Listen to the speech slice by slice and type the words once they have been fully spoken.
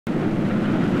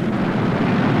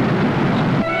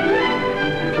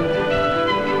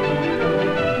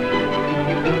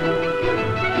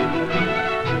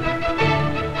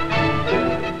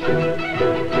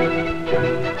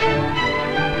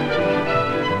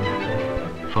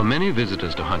For many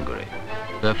visitors to Hungary,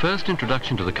 their first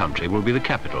introduction to the country will be the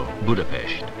capital,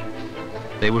 Budapest.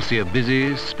 They will see a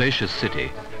busy, spacious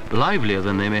city, livelier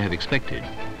than they may have expected,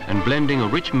 and blending a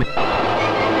rich mix.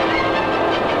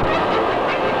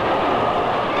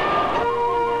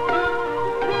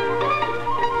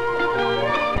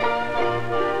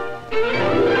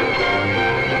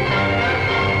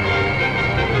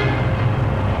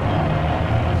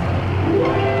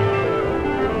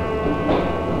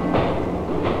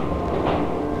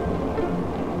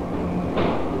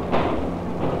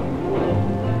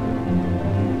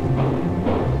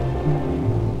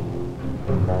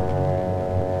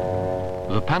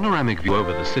 The panoramic view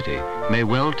over the city may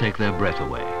well take their breath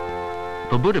away.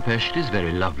 For Budapest is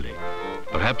very lovely,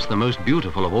 perhaps the most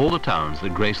beautiful of all the towns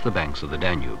that grace the banks of the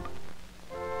Danube.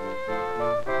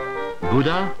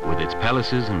 Buda, with its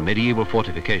palaces and medieval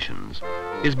fortifications,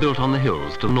 is built on the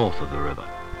hills to the north of the river.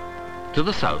 To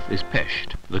the south is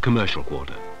Pest, the commercial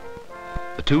quarter.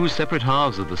 The two separate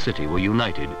halves of the city were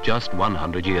united just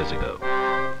 100 years ago.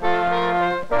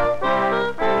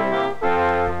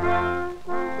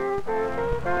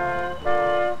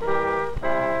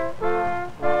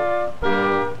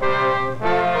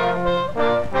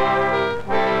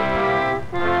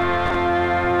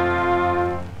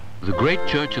 The great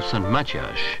church of St.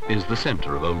 Matthias is the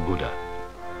center of Old Buda.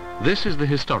 This is the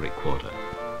historic quarter,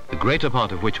 the greater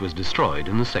part of which was destroyed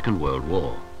in the Second World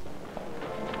War.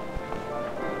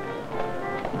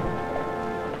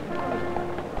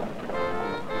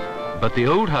 But the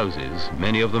old houses,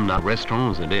 many of them now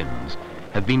restaurants and inns,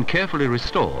 have been carefully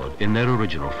restored in their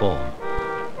original form.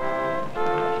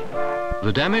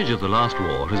 The damage of the last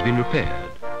war has been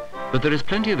repaired, but there is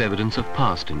plenty of evidence of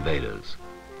past invaders.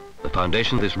 The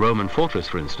foundation of this Roman fortress,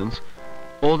 for instance,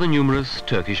 or the numerous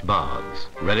Turkish baths,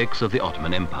 relics of the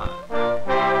Ottoman Empire.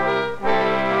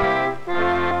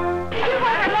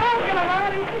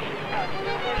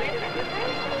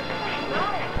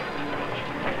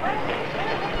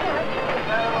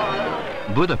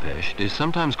 Budapest is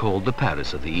sometimes called the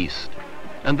Paris of the East,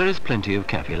 and there is plenty of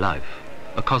cafe life,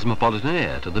 a cosmopolitan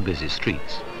air to the busy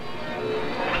streets.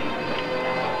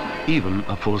 Even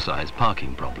a full-size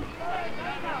parking problem.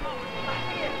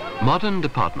 Modern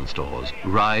department stores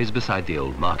rise beside the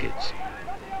old markets.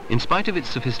 In spite of its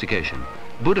sophistication,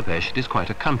 Budapest is quite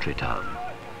a country town.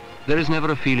 There is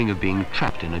never a feeling of being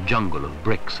trapped in a jungle of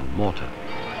bricks and mortar.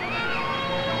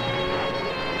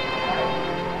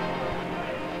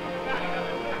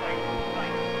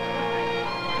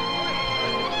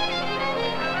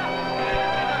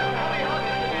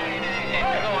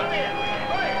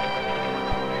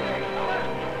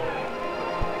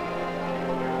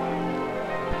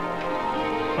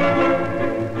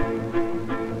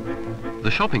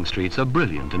 The shopping streets are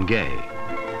brilliant and gay.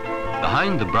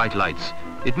 Behind the bright lights,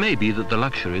 it may be that the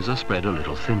luxuries are spread a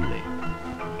little thinly.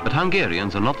 But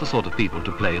Hungarians are not the sort of people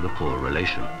to play the poor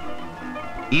relation.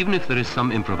 Even if there is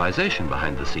some improvisation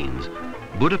behind the scenes,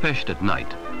 Budapest at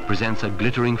night presents a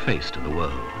glittering face to the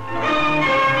world.